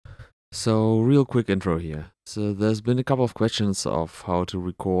So, real quick intro here. So, there's been a couple of questions of how to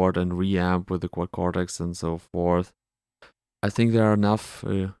record and reamp with the Quad Cortex and so forth. I think there are enough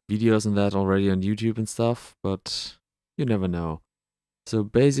videos on that already on YouTube and stuff, but you never know. So,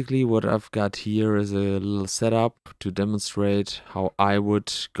 basically, what I've got here is a little setup to demonstrate how I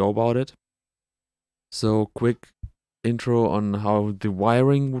would go about it. So, quick intro on how the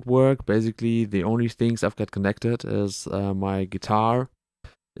wiring would work. Basically, the only things I've got connected is my guitar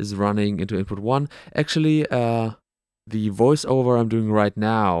is running into input 1. Actually, the voiceover I'm doing right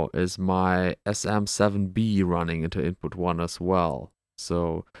now is my SM7B running into input 1 as well.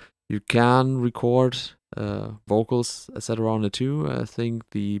 So you can record vocals, etc. on it too. I think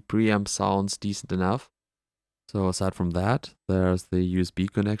the preamp sounds decent enough. So aside from that, there's the USB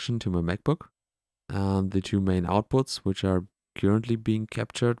connection to my MacBook and the two main outputs, which are currently being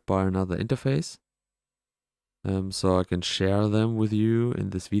captured by another interface. So I can share them with you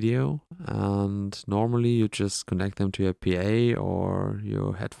in this video, and normally you just connect them to your PA or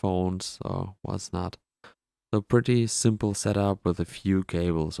your headphones or what's not. So pretty simple setup with a few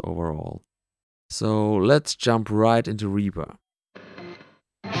cables overall. So let's jump right into Reaper.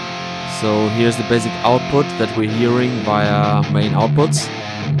 So here's the basic output that we're hearing via main outputs.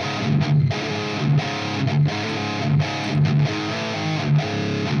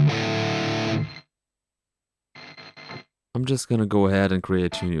 I'm just gonna go ahead and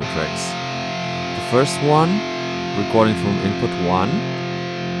create two new tracks. The first one, recording from input 1.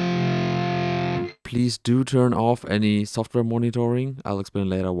 Please do turn off any software monitoring. I'll explain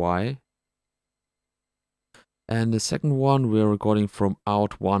later why. And the second one, we're recording from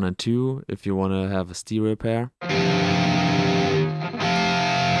out 1 and 2 if you want to have a stereo pair.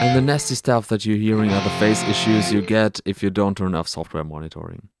 And the nasty stuff that you're hearing are the phase issues you get if you don't turn off software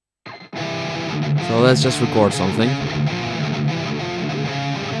monitoring. So let's just record something.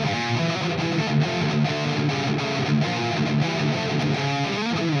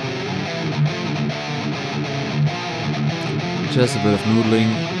 Just a bit of noodling.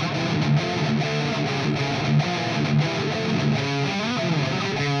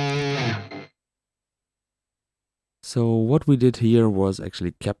 So what we did here was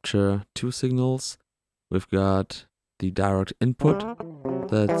actually capture two signals. We've got the direct input.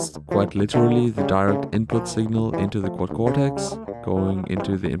 That's quite literally the direct input signal into the Quad Cortex going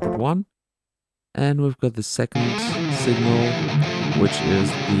into the input 1. And we've got the second signal, which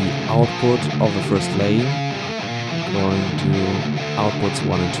is the output of the first lane going to outputs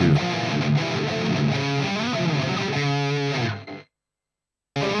 1 and 2.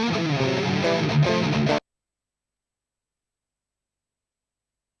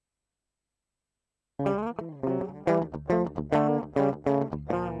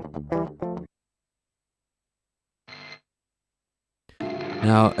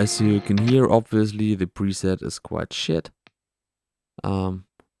 Now, as you can hear, obviously the preset is quite shit.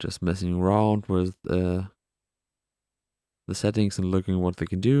 Just messing around with the settings and looking what they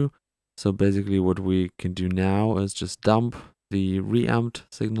can do. So basically what we can do now is just dump the reamped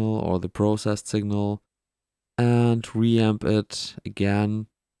signal or the processed signal and reamp it again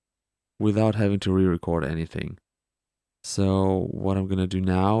without having to re-record anything. So what I'm gonna do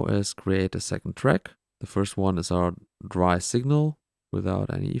now is create a second track. The first one is our dry signal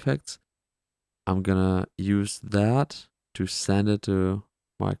without any effects. I'm gonna use that to send it to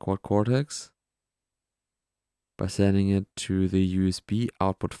my Quad Cortex by sending it to the USB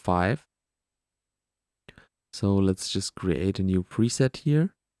output 5. So let's just create a new preset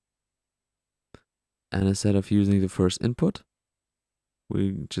here. And instead of using the first input,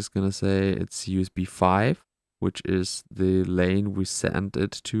 we're just gonna say it's USB 5, which is the lane we sent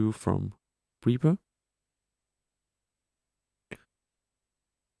it to from Reaper.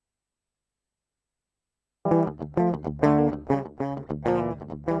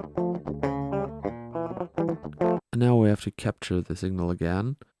 And now we have to capture the signal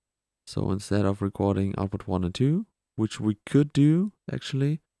again. So instead of recording output 1 and 2, which we could do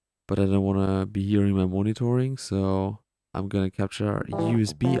actually, but I don't want to be hearing my monitoring, so I'm going to capture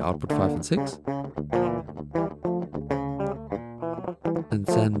USB output 5 and 6 and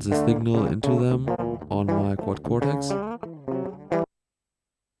send the signal into them on my Quad Cortex.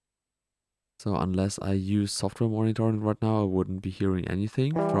 So unless I use software monitoring right now, I wouldn't be hearing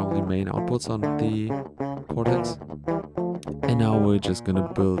anything from the main outputs on the Cortex. And now we're just gonna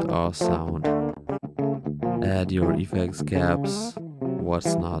build our sound. Add your effects, gaps,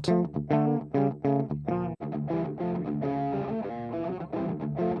 what's not.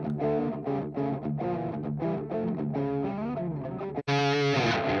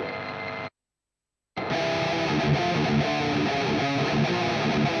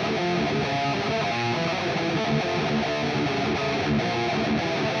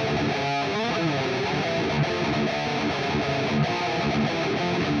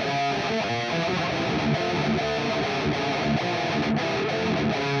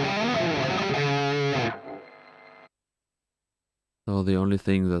 So the only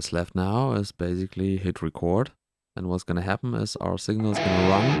thing that's left now is basically hit record. And what's going to happen is our signal is going to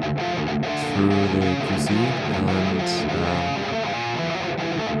run through the QC and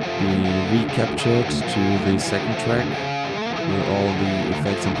be recaptured to the second track with all the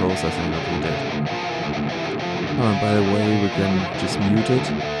effects and processing that we did. Oh, and by the way, we can just mute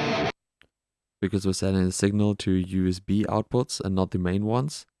it because we're sending the signal to USB outputs and not the main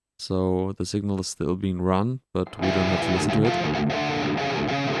ones. So the signal is still being run, but we don't have to listen to it.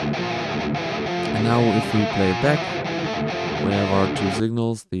 And now if we play it back, we have our two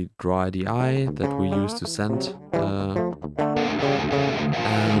signals, the dry DI that we use to send and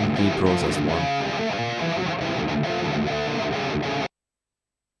the process one.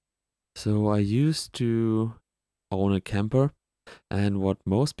 So I used to own a camper, and what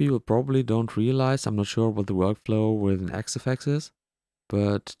most people probably don't realize, I'm not sure what the workflow with an XFX is,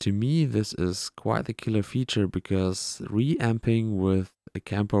 but to me this is quite a killer feature because reamping with a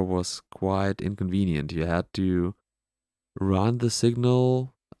camper was quite inconvenient. You had to run the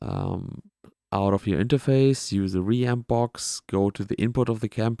signal out of your interface, use the reamp box, go to the input of the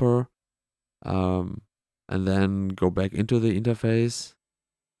camper, and then go back into the interface.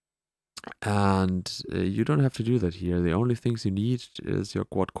 And you don't have to do that here. The only things you need is your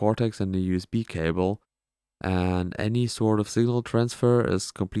Quad Cortex and the USB cable, and any sort of signal transfer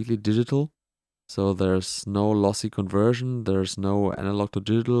is completely digital. So there's no lossy conversion, there's no analog to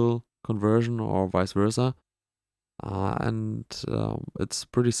digital conversion or vice versa. And it's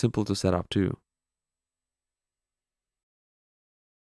pretty simple to set up too.